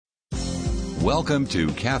Welcome to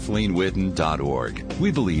KathleenWitten.org.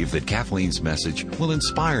 We believe that Kathleen's message will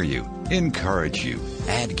inspire you, encourage you,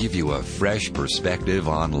 and give you a fresh perspective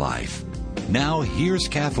on life. Now, here's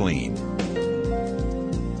Kathleen.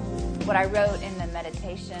 What I wrote in the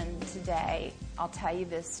meditation today, I'll tell you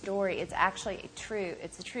this story. It's actually true.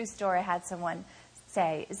 It's a true story. I had someone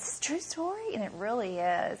say, "Is this a true story?" And it really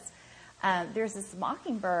is. There's this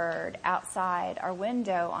mockingbird outside our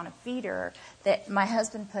window on a feeder that my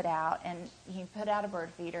husband put out, and he put out a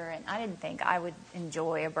bird feeder, and I didn't think I would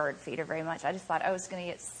enjoy a bird feeder very much. I just thought, it's going to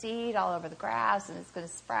get seed all over the grass, and it's going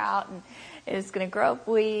to sprout, and it's going to grow up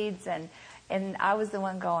weeds, and I was the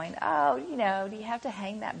one going, do you have to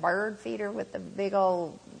hang that bird feeder with the big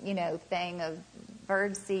old, thing of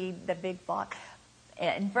bird seed, the big block,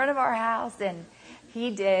 in front of our house? And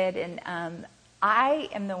he did, and I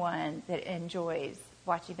am the one that enjoys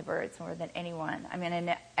watching the birds more than anyone. I mean,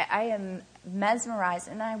 and I am mesmerized,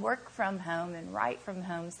 and I work from home and write from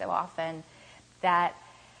home so often that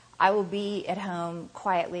I will be at home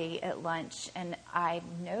quietly at lunch, and I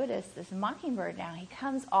notice this mockingbird now. He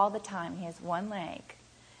comes all the time. He has one leg,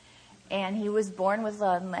 and he was born with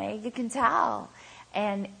one leg. You can tell.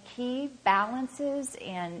 And he balances,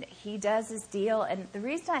 and he does his deal. And the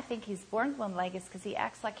reason I think he's born with one leg is because he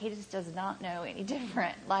acts like he just does not know any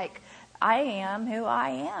different. Like, I am who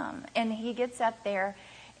I am. And he gets up there,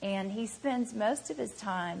 and he spends most of his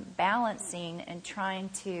time balancing and trying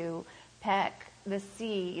to peck the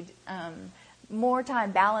seed, more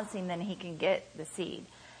time balancing than he can get the seed.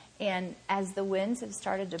 And as the winds have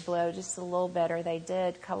started to blow just a little better, they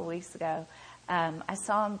did a couple weeks ago, I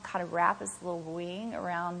saw him kind of wrap his little wing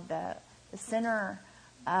around the center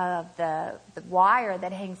of the wire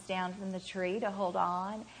that hangs down from the tree to hold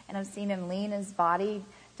on. And I've seen him lean his body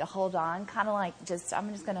to hold on, kind of like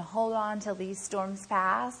I'm just going to hold on till these storms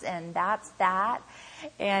pass, and that's that.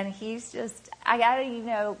 And he's just,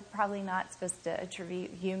 probably not supposed to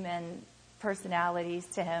attribute human personalities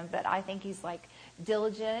to him, but I think he's like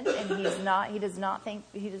diligent, and he does not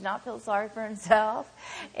feel sorry for himself,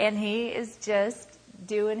 and he is just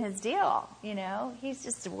doing his deal. He's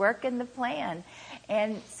just working the plan.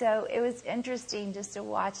 And so it was interesting just to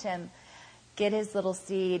watch him get his little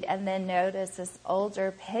seed, and then notice this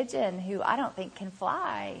older pigeon who I don't think can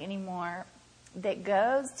fly anymore, that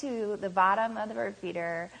goes to the bottom of the bird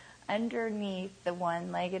feeder underneath the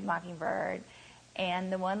one-legged mockingbird,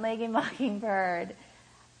 and the one-legged mockingbird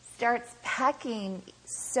starts pecking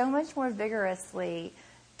so much more vigorously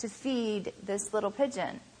to feed this little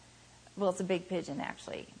pigeon. Well, it's a big pigeon,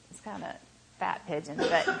 actually. It's kind of fat pigeon.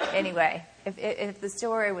 But anyway, if I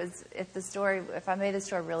made the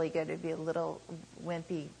story really good, it'd be a little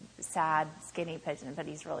wimpy, sad, skinny pigeon, but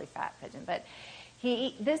he's really fat pigeon. But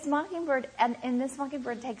this mockingbird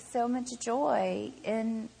takes so much joy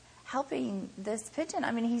in helping this pigeon.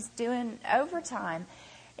 I mean, he's doing overtime.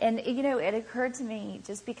 And, it occurred to me,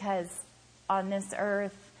 just because on this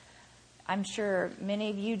earth, I'm sure many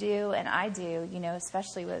of you do, and I do,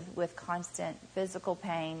 especially with constant physical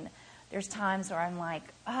pain, there's times where I'm like,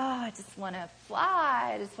 I just want to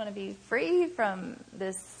fly. I just want to be free from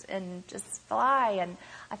this and just fly. And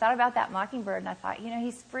I thought about that mockingbird, and I thought,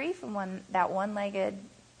 he's free from that one-legged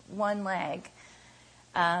one leg.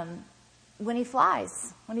 When he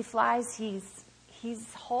flies,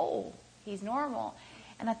 he's whole. He's normal.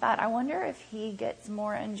 And I thought, I wonder if he gets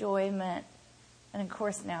more enjoyment. And of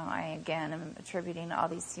course now I am attributing all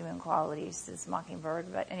these human qualities to this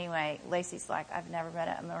mockingbird. But anyway, Lacey's like, I've never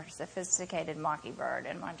met a more sophisticated mockingbird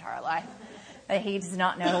in my entire life. But he does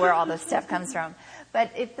not know where all this stuff comes from.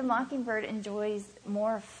 But if the mockingbird enjoys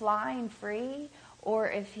more flying free, or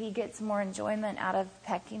if he gets more enjoyment out of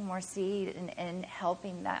pecking more seed and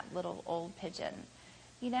helping that little old pigeon.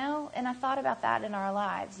 And I thought about that in our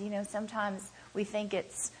lives. Sometimes we think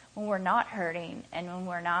it's when we're not hurting and when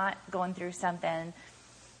we're not going through something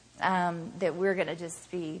that we're going to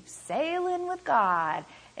just be sailing with God.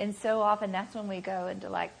 And so often that's when we go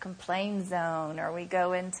into complain zone, or we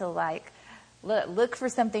go into look for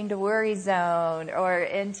something to worry zone, or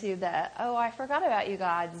into the, I forgot about you,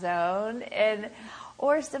 God zone.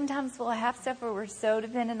 Or sometimes we'll have stuff where we're so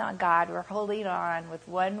dependent on God, we're holding on with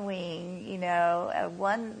one wing,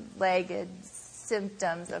 one-legged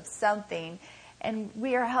symptoms of something, and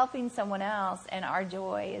we are helping someone else, and our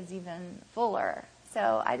joy is even fuller.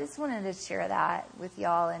 So I just wanted to share that with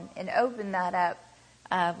y'all and open that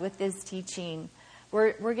up with this teaching.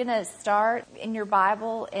 We're going to start in your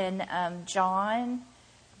Bible in John,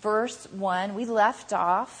 verse 1. We left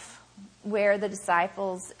off where the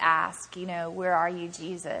disciples ask, where are you,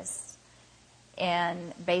 Jesus?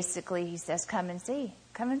 And basically he says, come and see.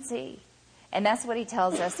 And that's what he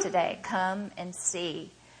tells us today. Come and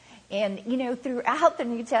see. And, throughout the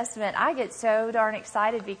New Testament, I get so darn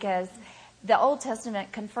excited because the Old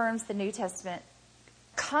Testament confirms the New Testament.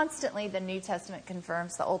 Constantly, the New Testament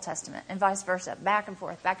confirms the Old Testament and vice versa, back and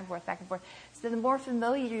forth, back and forth, back and forth. So the more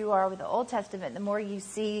familiar you are with the Old Testament, the more you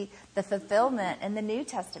see the fulfillment in the New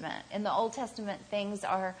Testament. In the Old Testament, things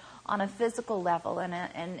are on a physical level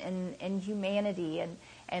and in humanity,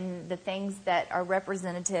 and the things that are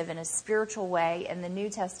representative in a spiritual way in the New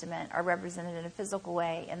Testament are represented in a physical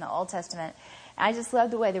way in the Old Testament. I just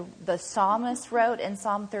love the way the psalmist wrote in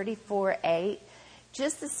Psalm 34:8,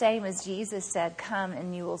 just the same as Jesus said, come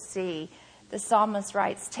and you will see. The psalmist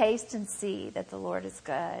writes, taste and see that the Lord is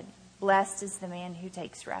good. Blessed is the man who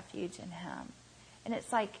takes refuge in him. And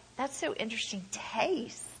it's like, that's so interesting.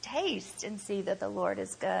 Taste and see that the Lord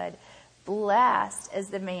is good. Blessed is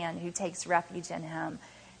the man who takes refuge in him.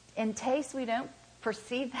 In taste, we don't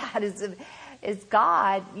perceive that as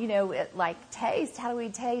God, like taste. How do we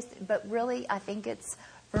taste? But really, I think it's,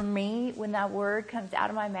 for me, when that word comes out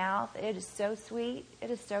of my mouth, it is so sweet. It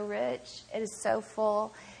is so rich. It is so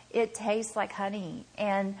full. It tastes like honey.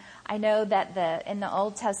 And I know that in the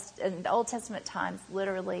Old Testament times,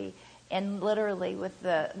 literally with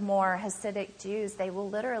the more Hasidic Jews, they will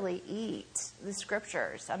literally eat the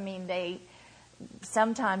scriptures. I mean, they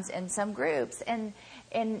sometimes in some groups,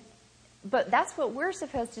 but that's what we're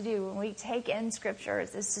supposed to do when we take in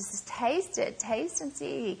scriptures, is just taste and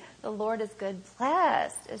see the Lord is good.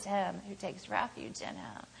 Blessed is him who takes refuge in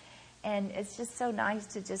him. And it's just so nice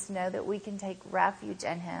to just know that we can take refuge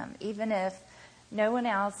in him, even if no one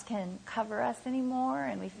else can cover us anymore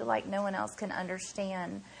and we feel like no one else can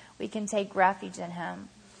understand. We can take refuge in him.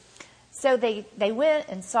 So they went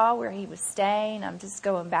and saw where he was staying. I'm just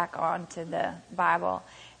going back on to the Bible.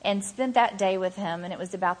 And spent that day with him, and it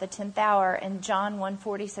was about the 10th hour. And John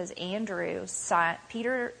 1:40 says, Andrew, Simon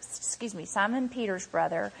Peter's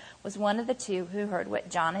brother, was one of the two who heard what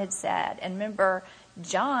John had said. And remember,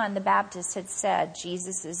 John the Baptist had said,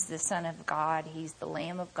 Jesus is the Son of God. He's the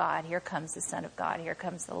Lamb of God. Here comes the Son of God. Here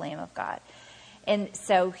comes the Lamb of God. And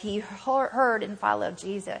so he heard and followed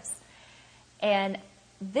Jesus. And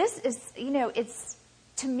this is, it's,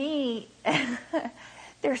 to me,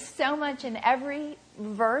 there's so much in every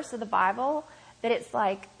verse of the Bible that it's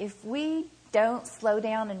like, if we don't slow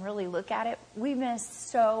down and really look at it, we miss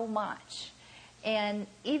so much. And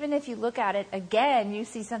even if you look at it again, you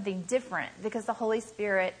see something different because the Holy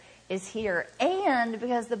Spirit is here and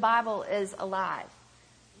because the Bible is alive.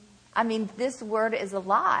 I mean, this word is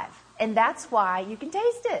alive, and that's why you can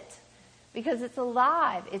taste it, because it's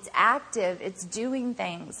alive, it's active, it's doing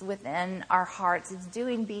things within our hearts, it's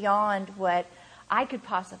doing beyond what I could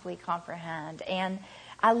possibly comprehend. And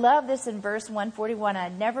I love this in verse 141. I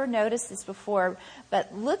never noticed this before,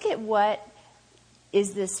 but look at what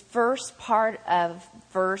is this first part of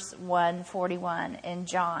verse 141 in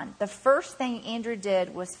John. The first thing Andrew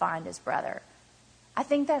did was find his brother. I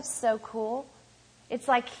think that's so cool. It's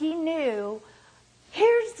like he knew,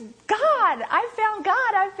 here's God. I found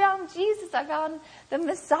God. I found Jesus. I found the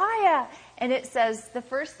Messiah. And it says the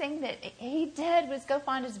first thing that he did was go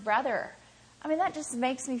find his brother. I mean, that just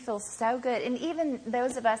makes me feel so good. And even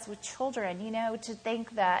those of us with children, to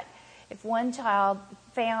think that if one child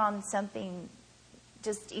found something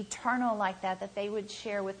just eternal like that they would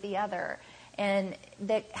share with the other. And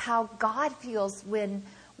that how God feels when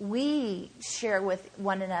we share with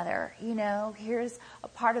one another. Here's a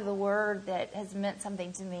part of the word that has meant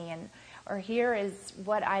something to me, or here is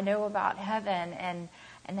what I know about heaven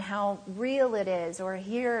and how real it is, or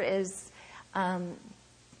here is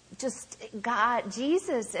just God,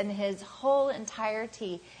 Jesus and his whole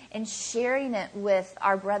entirety, and sharing it with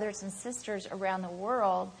our brothers and sisters around the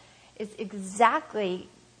world is exactly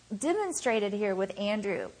demonstrated here with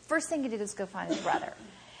Andrew. First thing he did is go find his brother.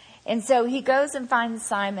 And so he goes and finds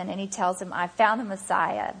Simon, and he tells him, I found the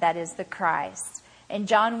Messiah, that is the Christ. And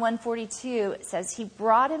John 1:42 says he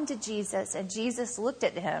brought him to Jesus, and Jesus looked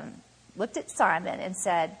at Simon and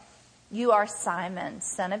said, you are Simon,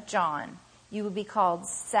 son of John. You will be called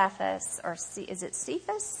Cephas, or is it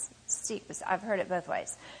Cephas? Cephas. I've heard it both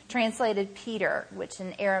ways. Translated Peter, which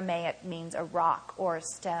in Aramaic means a rock or a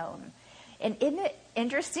stone. And isn't it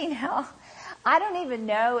interesting how, I don't even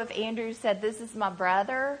know if Andrew said, this is my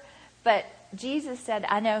brother, but Jesus said,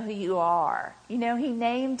 I know who you are. He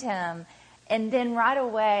named him. And then right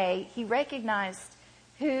away, he recognized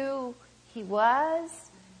who he was,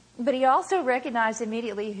 but he also recognized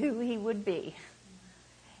immediately who he would be.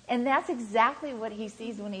 And that's exactly what he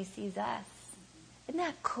sees when he sees us. Isn't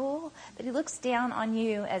that cool? That he looks down on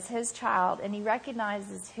you as his child and he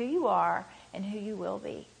recognizes who you are and who you will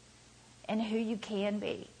be. and who you can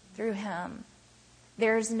be through him.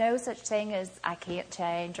 There's no such thing as I can't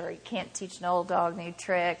change, or you can't teach an old dog new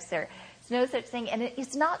tricks. There's no such thing. And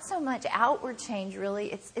it's not so much outward change,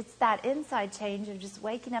 really. It's that inside change of just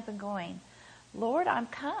waking up and going, Lord, I'm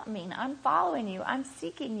coming. I'm following you. I'm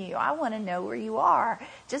seeking you. I want to know where you are,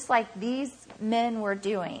 just like these men were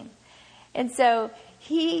doing. And so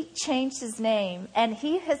he changed his name, and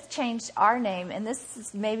he has changed our name. And this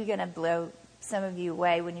is maybe going to blow some of you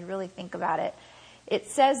away when you really think about it. It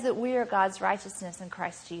says that we are God's righteousness in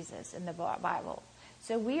Christ Jesus in the Bible.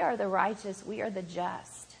 So we are the righteous. We are the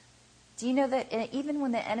just. Do you know that even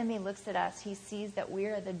when the enemy looks at us, he sees that we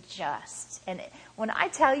are the just? And when I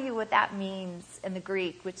tell you what that means in the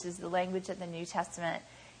Greek, which is the language of the New Testament,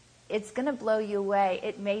 it's going to blow you away.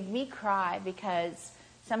 It made me cry because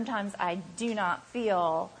sometimes I do not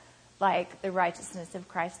feel like the righteousness of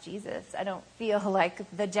Christ Jesus. I don't feel like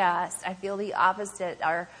the just. I feel the opposite,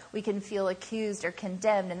 or we can feel accused or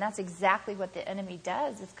condemned. And that's exactly what the enemy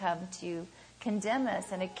does, is come to condemn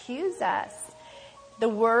us and accuse us. The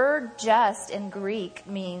word just in Greek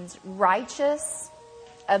means righteous,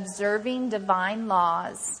 observing divine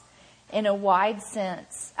laws in a wide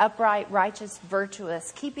sense, upright, righteous,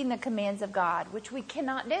 virtuous, keeping the commands of God, which we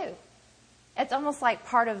cannot do. It's almost like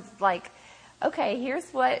part of okay, here's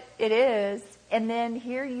what it is, and then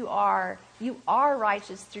here you are. You are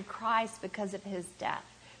righteous through Christ because of his death,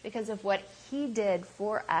 because of what he did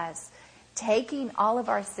for us, taking all of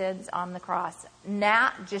our sins on the cross,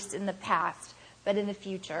 not just in the past, but in the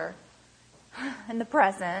future, in the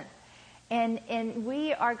present. And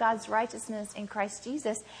we are God's righteousness in Christ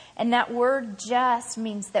Jesus. And that word just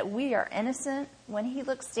means that we are innocent. When he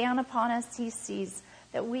looks down upon us, he sees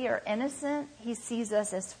that we are innocent. He sees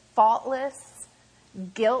us as faultless,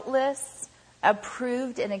 guiltless,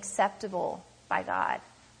 approved, and acceptable by God.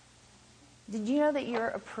 Did you know that you're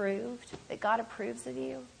approved? That God approves of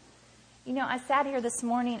you? You know, I sat here this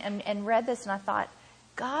morning and read this, and I thought,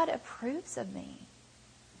 God approves of me.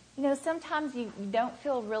 You know, sometimes you don't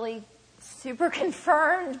feel really super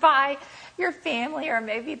confirmed by your family or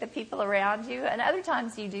maybe the people around you, and other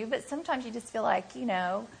times you do, but sometimes you just feel like,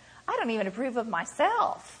 I don't even approve of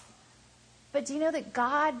myself. But do you know that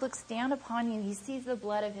God looks down upon you? He sees the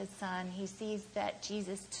blood of his son. He sees that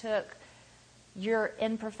Jesus took your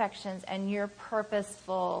imperfections and your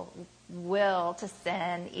purposeful will to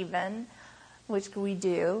sin even, which we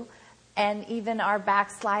do, and even our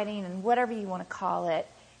backsliding and whatever you want to call it.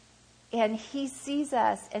 And he sees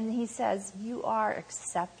us and he says, you are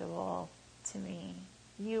acceptable to me.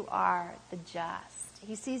 You are the just.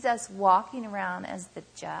 He sees us walking around as the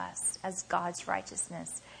just, as God's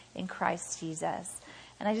righteousness in Christ Jesus.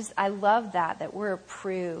 And I love that we're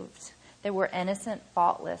approved, that we're innocent,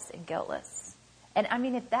 faultless, and guiltless. And I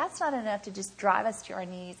mean, if that's not enough to just drive us to our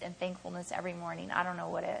knees in thankfulness every morning, I don't know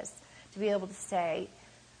what is. To be able to say,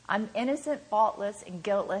 I'm innocent, faultless, and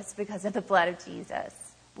guiltless because of the blood of Jesus.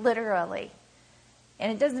 Literally.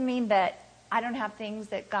 And it doesn't mean that I don't have things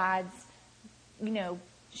that God's,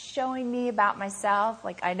 showing me about myself.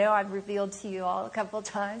 Like I know I've revealed to you all a couple of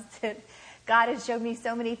times that God has shown me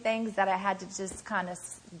so many things that I had to just kind of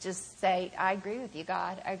just say, I agree with you,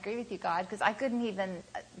 God. I agree with you, God. Because I couldn't even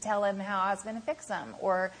tell him how I was going to fix him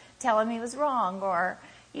or tell him he was wrong or,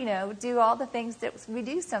 do all the things that we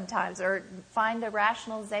do sometimes or find a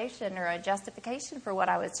rationalization or a justification for what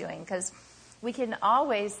I was doing. Because we can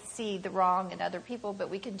always see the wrong in other people,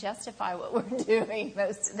 but we can justify what we're doing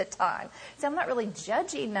most of the time. So I'm not really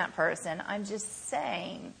judging that person. I'm just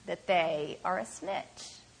saying that they are a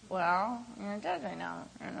snitch. Well, you're judging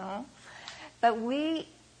now, But we,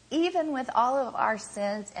 even with all of our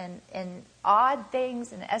sins and odd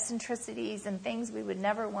things and eccentricities and things we would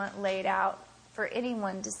never want laid out for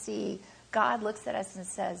anyone to see, God looks at us and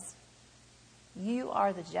says, you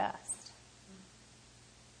are the just.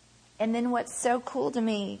 And then what's so cool to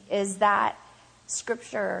me is that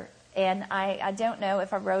scripture, and I don't know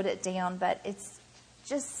if I wrote it down, but it's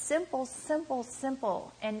just simple, simple,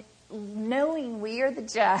 simple. And knowing we are the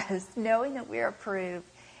just, knowing that we are approved,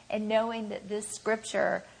 and knowing that this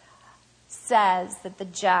scripture says that the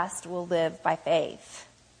just will live by faith.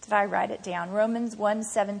 Did I write it down? Romans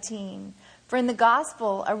 1:17. For in the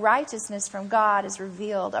gospel, a righteousness from God is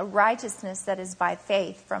revealed, a righteousness that is by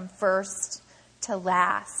faith from first to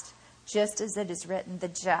last. Just as it is written, the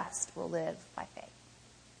just will live by faith.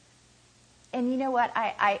 And you know what?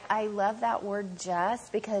 I love that word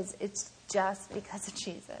just because it's just because of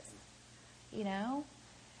Jesus.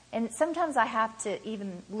 And sometimes I have to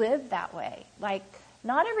even live that way. Like,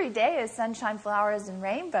 not every day is sunshine, flowers, and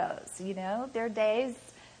rainbows, There are days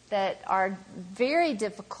that are very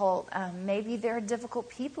difficult. Maybe there are difficult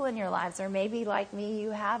people in your lives, or maybe like me,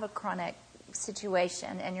 you have a chronic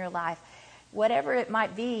situation in your life, whatever it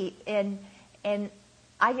might be. And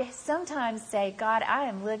I sometimes say, God, I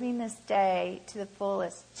am living this day to the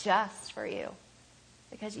fullest just for you,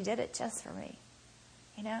 because you did it just for me.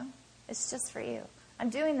 You know, it's just for you. I'm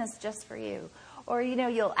doing this just for you. Or, you know,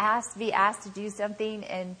 you'll be asked to do something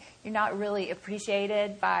and you're not really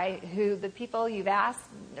appreciated by the people you've asked,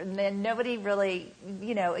 and then nobody really,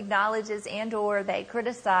 you know, acknowledges and or they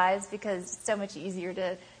criticize, because it's so much easier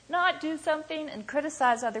to not do something and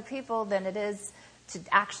criticize other people than it is to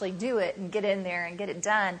actually do it and get in there and get it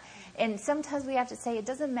done. And sometimes we have to say, it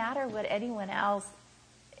doesn't matter what anyone else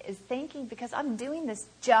is thinking, because I'm doing this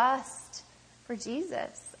just for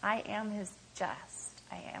Jesus. I am his just.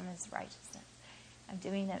 I am his righteousness. I'm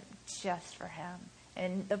doing it just for him.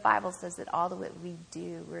 And the Bible says that all that we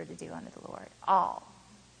do, we're to do unto the Lord. All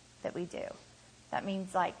that we do. That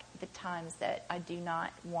means like the times that I do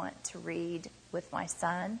not want to read with my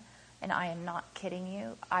son, and I am not kidding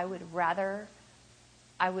you,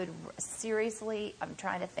 seriously, I'm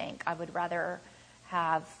trying to think, I would rather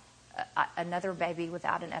have another baby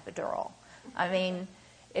without an epidural. I mean,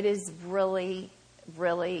 it is really,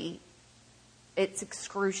 really, it's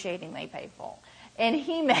excruciatingly painful. And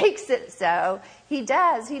he makes it so. He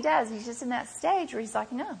does. He's just in that stage where he's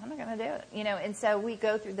like, no, I'm not going to do it. You know, and so we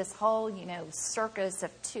go through this whole, you know, circus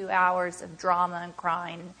of 2 hours of drama and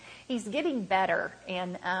crying. He's getting better.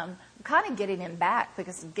 And I'm kind of getting him back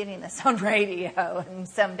because I'm getting this on radio. And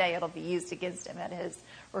someday it'll be used against him at his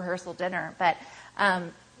rehearsal dinner. But,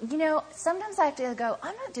 you know, sometimes I have to go,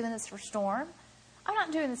 I'm not doing this for Storm. I'm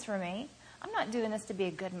not doing this for me. I'm not doing this to be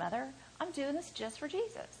a good mother. I'm doing this just for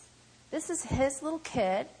Jesus. This is his little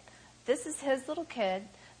kid. This is his little kid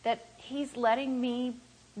that he's letting me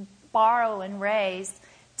borrow and raise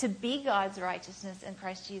to be God's righteousness in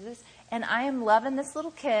Christ Jesus. And I am loving this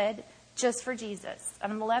little kid just for Jesus.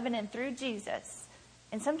 And I'm loving him through Jesus.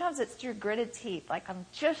 And sometimes it's through gritted teeth. Like, I'm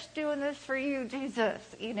just doing this for you, Jesus,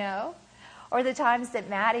 you know. Or the times that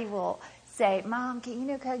Maddie will say, Mom, can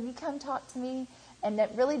you come talk to me? And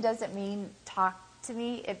that really doesn't mean talk to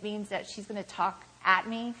me. It means that she's going to talk at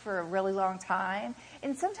me for a really long time.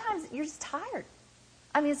 And sometimes you're just tired.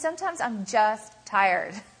 I mean, sometimes I'm just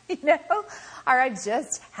tired, you know, or I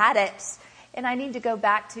just had it. And I need to go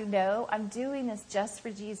back to, no, I'm doing this just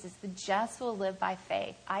for Jesus. The just will live by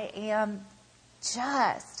faith. I am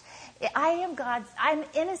just. I am God's. I'm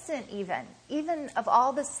innocent even of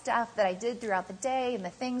all the stuff that I did throughout the day and the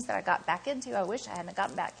things that I got back into. I wish I hadn't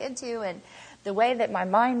gotten back into, and the way that my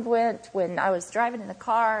mind went when I was driving in the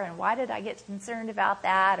car, and why did I get concerned about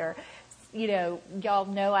that? Or, you know, y'all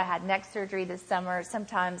know I had neck surgery this summer.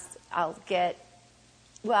 Sometimes I'll get,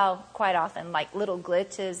 well, quite often, like little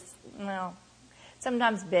glitches, well,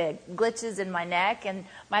 sometimes big glitches in my neck, and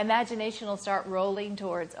my imagination will start rolling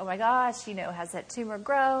towards, oh my gosh, you know, has that tumor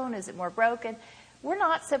grown? Is it more broken? We're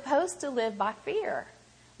not supposed to live by fear.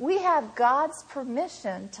 We have God's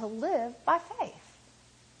permission to live by faith.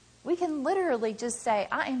 We can literally just say,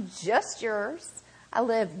 I am just yours. I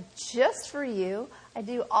live just for you. I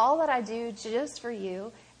do all that I do just for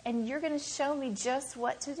you, and you're going to show me just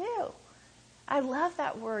what to do. I love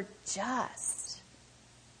that word just.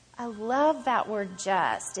 I love that word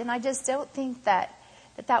just. And I just don't think that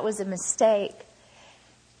was a mistake.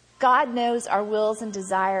 God knows our wills and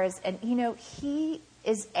desires. And, you know, he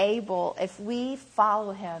is able, if we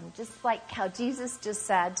follow him, just like how Jesus just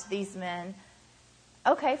said to these men,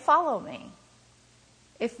 okay, follow me.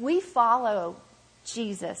 If we follow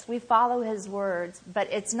Jesus, we follow his words,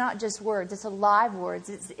 but it's not just words, it's alive words.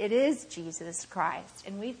 It is Jesus Christ.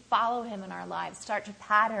 And we follow him in our lives, start to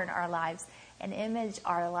pattern our lives and image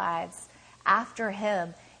our lives after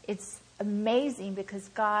him. It's amazing because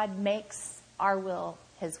God makes our will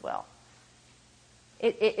his will.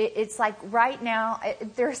 It's like right now,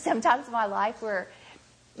 there are some times in my life where,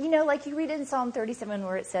 you know, like you read in Psalm 37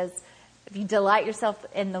 where it says, if you delight yourself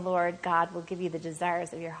in the Lord, God will give you the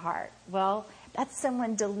desires of your heart. Well, that's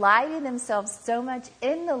someone delighting themselves so much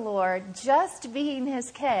in the Lord, just being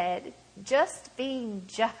his kid, just being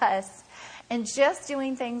just, and just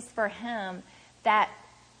doing things for him, that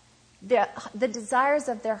the desires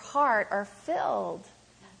of their heart are filled.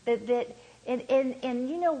 And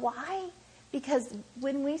you know why? Because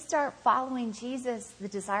when we start following Jesus, the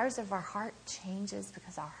desires of our heart changes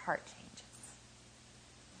because our heart changes.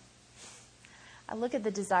 I look at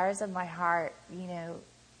the desires of my heart, you know,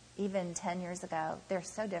 even 10 years ago. They're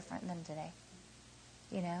so different than today.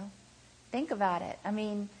 You know? Think about it. I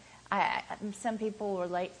mean, some people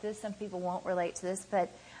relate to this, some people won't relate to this,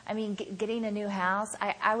 but I mean, getting a new house,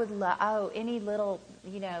 I would love, any little,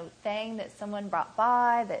 thing that someone brought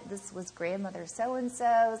by, that this was grandmother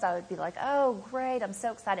so-and-so's, I would be like, oh, great, I'm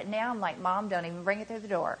so excited. Now I'm like, Mom, don't even bring it through the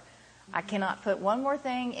door. I cannot put one more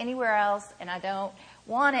thing anywhere else, and I don't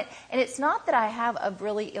want it. And it's not that I have a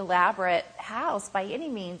really elaborate house by any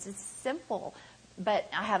means. It's simple. But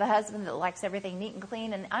I have a husband that likes everything neat and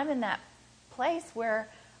clean, and I'm in that place where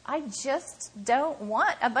I just don't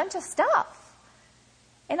want a bunch of stuff.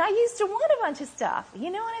 And I used to want a bunch of stuff. You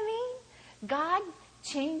know what I mean? God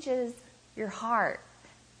changes your heart.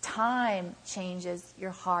 Time changes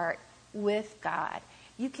your heart with God.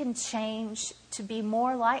 You can change to be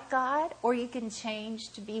more like God, or you can change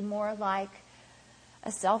to be more like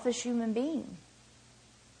a selfish human being.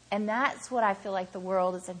 And that's what I feel like the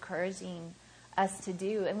world is encouraging us to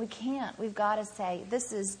do. And we can't. We've got to say,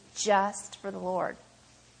 this is just for the Lord.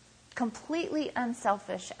 Completely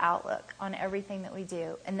unselfish outlook on everything that we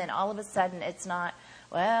do. And then all of a sudden it's not,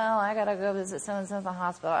 well, I got to go visit so-and-so in the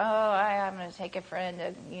hospital. Oh, I'm going to take a friend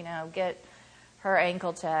to, get her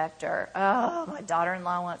ankle checked. Or, oh, my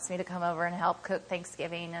daughter-in-law wants me to come over and help cook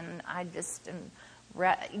Thanksgiving. And I just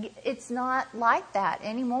it's not like that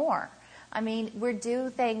anymore. I mean, we do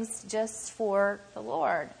things just for the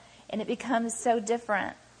Lord. And it becomes so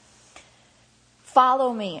different.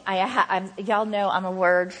 Follow me. Y'all know I'm a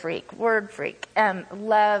word freak. Love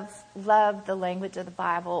the language of the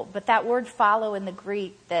Bible. But that word follow in the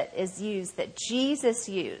Greek that is used, that Jesus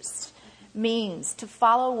used, means to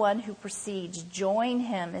follow one who precedes, join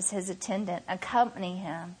him as his attendant, accompany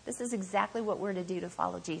him. This is exactly what we're to do to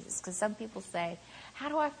follow Jesus. Because some people say, how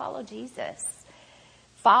do I follow Jesus?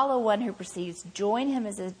 Follow one who precedes, join him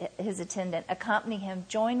as his attendant, accompany him,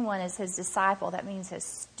 join one as his disciple. That means his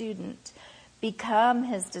student. Become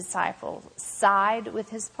his disciple. Side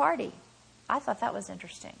with his party. I thought that was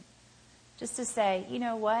interesting. Just to say, you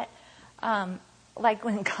know what? Like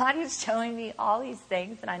when God was showing me all these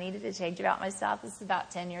things that I needed to change about myself, this is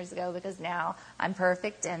about 10 years ago, because now I'm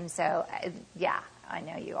perfect. And so, I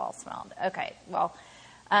know you all smiled. Okay, well,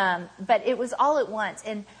 but it was all at once.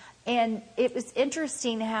 And it was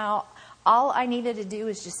interesting how all I needed to do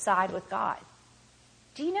was just side with God.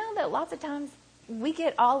 Do you know that lots of times we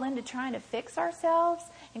get all into trying to fix ourselves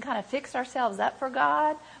and kind of fix ourselves up for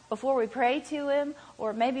God before we pray to him,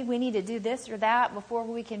 or maybe we need to do this or that before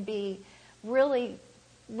we can be really,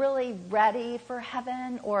 really ready for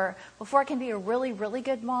heaven, or before I can be a really, really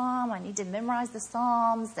good mom, I need to memorize the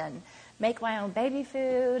Psalms and make my own baby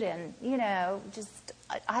food and, just,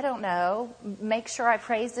 I don't know, make sure I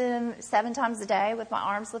praise him 7 times a day with my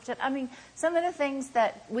arms lifted. I mean, some of the things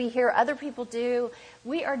that we hear other people do,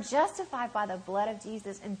 we are justified by the blood of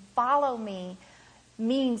Jesus. And follow me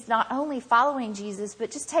means not only following Jesus,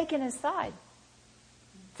 but just taking his side.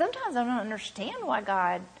 Sometimes I don't understand why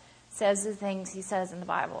God says the things he says in the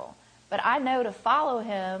Bible. But I know to follow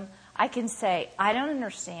him, I can say, I don't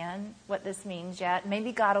understand what this means yet.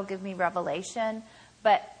 Maybe God will give me revelation,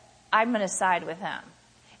 but I'm going to side with him.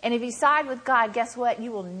 And if you side with God, guess what?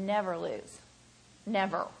 You will never lose.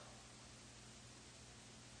 Never.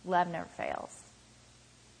 Love never fails.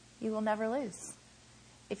 You will never lose.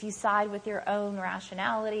 If you side with your own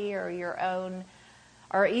rationality or your own,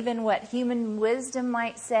 or even what human wisdom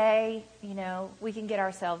might say, we can get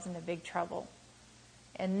ourselves into big trouble.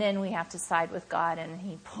 And then we have to side with God, and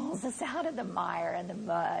he pulls us out of the mire and the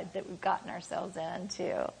mud that we've gotten ourselves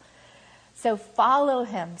into. So follow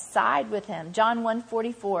him, side with him. John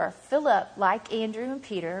 1:44, Philip, like Andrew and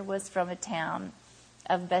Peter, was from a town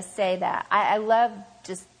of Bethsaida. I love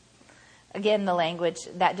just, again, the language.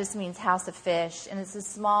 That just means house of fish. And it's a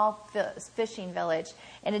small fishing village.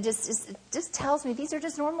 And it just tells me these are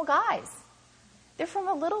just normal guys. They're from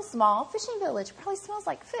a little small fishing village. It probably smells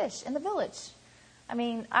like fish in the village. I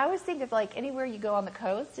mean, I always think of like anywhere you go on the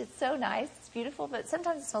coast, it's so nice, it's beautiful, but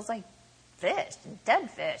sometimes it smells like fish and dead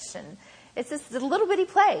fish. And it's this little bitty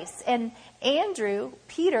place. And Andrew,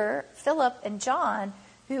 Peter, Philip, and John,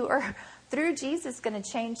 who are through Jesus going to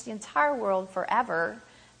change the entire world forever,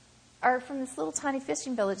 are from this little tiny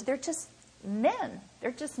fishing village. They're just men.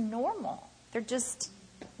 They're just normal. They're just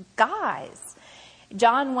guys.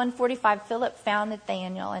 John 1:45, Philip found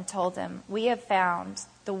Nathanael and told him, we have found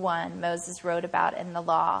the one Moses wrote about in the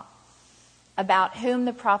law, about whom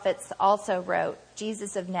the prophets also wrote,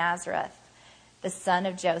 Jesus of Nazareth, the son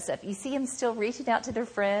of Joseph. You see him still reaching out to their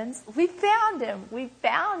friends? We found him. We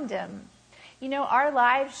found him. Our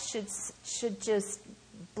lives should just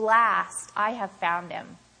blast, I have found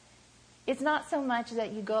him. It's not so much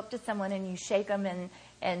that you go up to someone and you shake them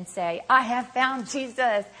and say, I have found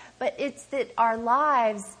Jesus. But it's that our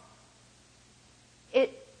lives,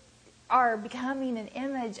 are becoming an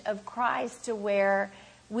image of Christ to where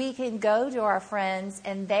we can go to our friends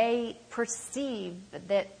and they perceive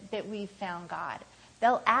that we've found God.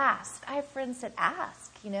 They'll ask. I have friends that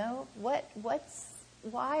ask,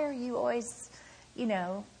 why are you always,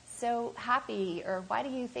 so happy? Or why do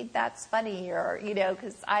you think that's funny? Or,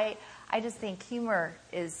 because I just think humor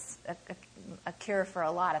is a cure for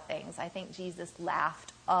a lot of things. I think Jesus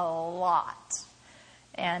laughed a lot.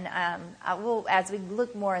 And as we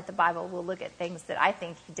look more at the Bible, we'll look at things that I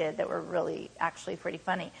think he did that were really actually pretty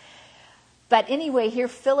funny. But anyway, here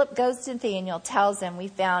Philip goes to Nathanael, tells him we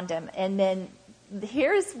found him. And then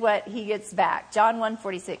here's what he gets back. John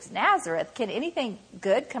 1:46, Nazareth, can anything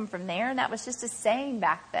good come from there? And that was just a saying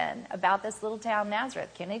back then about this little town Nazareth.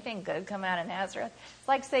 Can anything good come out of Nazareth? It's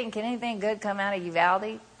like saying, can anything good come out of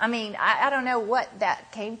Uvalde? I mean, I don't know what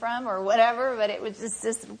that came from or whatever, but it was just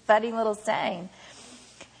this funny little saying.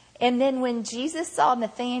 And then when Jesus saw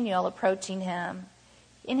Nathanael approaching him,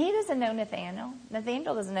 and he doesn't know Nathanael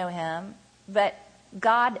doesn't know him, but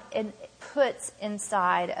God puts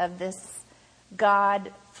inside of this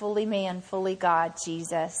God, fully man, fully God,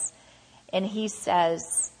 Jesus, and he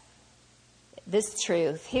says this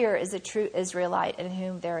truth, here is a true Israelite in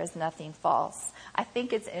whom there is nothing false. I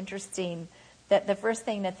think it's interesting that the first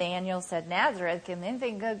thing Nathanael said, Nazareth, can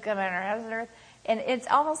anything good come out of Nazareth? And it's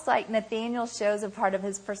almost like Nathanael shows a part of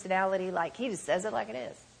his personality, like he just says it like it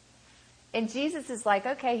is. And Jesus is like,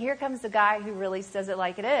 okay, here comes the guy who really says it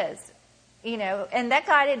like it is. And that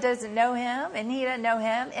guy doesn't know him, and he doesn't know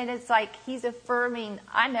him. And it's like he's affirming,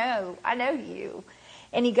 I know you.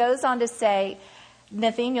 And he goes on to say,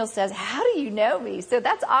 Nathanael says, how do you know me? So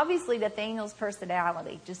that's obviously Nathanael's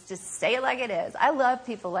personality, just to say it like it is. I love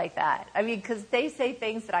people like that. I mean, because they say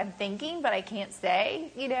things that I'm thinking, but I can't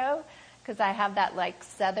say, because I have that like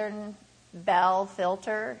Southern Belle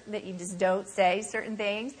filter that you just don't say certain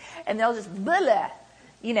things, and they'll just blah, blah.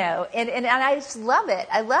 And I just love it.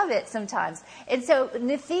 I love it sometimes. And so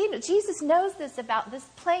Jesus knows this about this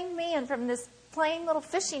plain man from this plain little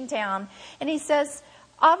fishing town. And he says,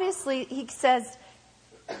 how do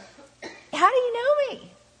you know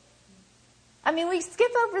me? I mean, we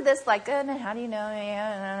skip over this like, how do you know me?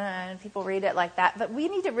 And people read it like that. But we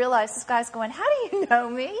need to realize this guy's going, how do you know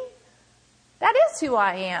me? That is who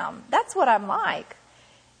I am. That's what I'm like.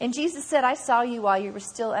 And Jesus said, I saw you while you were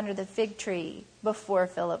still under the fig tree before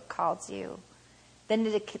Philip called you. Then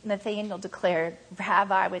Nathanael declared,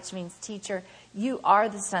 Rabbi, which means teacher, you are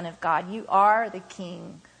the Son of God. You are the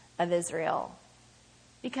King of Israel.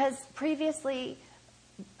 Because previously,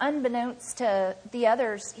 unbeknownst to the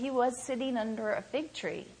others, he was sitting under a fig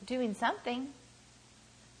tree doing something.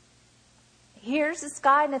 Here's this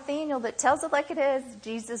guy, Nathanael, that tells it like it is.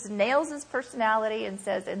 Jesus nails his personality and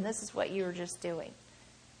says, and this is what you were just doing.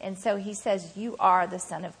 And so he says, you are the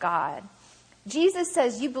Son of God. Jesus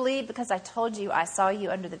says, you believe because I told you I saw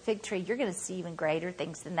you under the fig tree. You're going to see even greater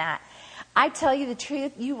things than that. I tell you the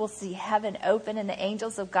truth, you will see heaven open and the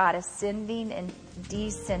angels of God ascending and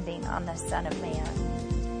descending on the Son of Man.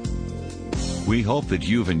 We hope that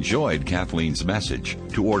you've enjoyed Kathleen's message.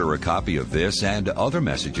 To order a copy of this and other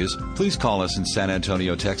messages, please call us in San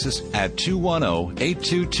Antonio, Texas at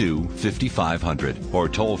 210-822-5500 or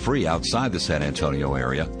toll free outside the San Antonio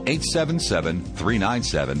area,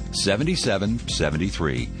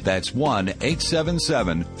 877-397-7773. That's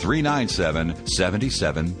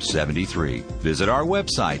 1-877-397-7773. Visit our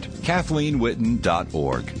website,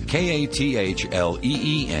 KathleenWhitten.org,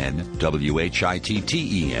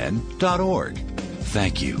 KathleenWhitten.org.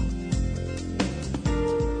 Thank you.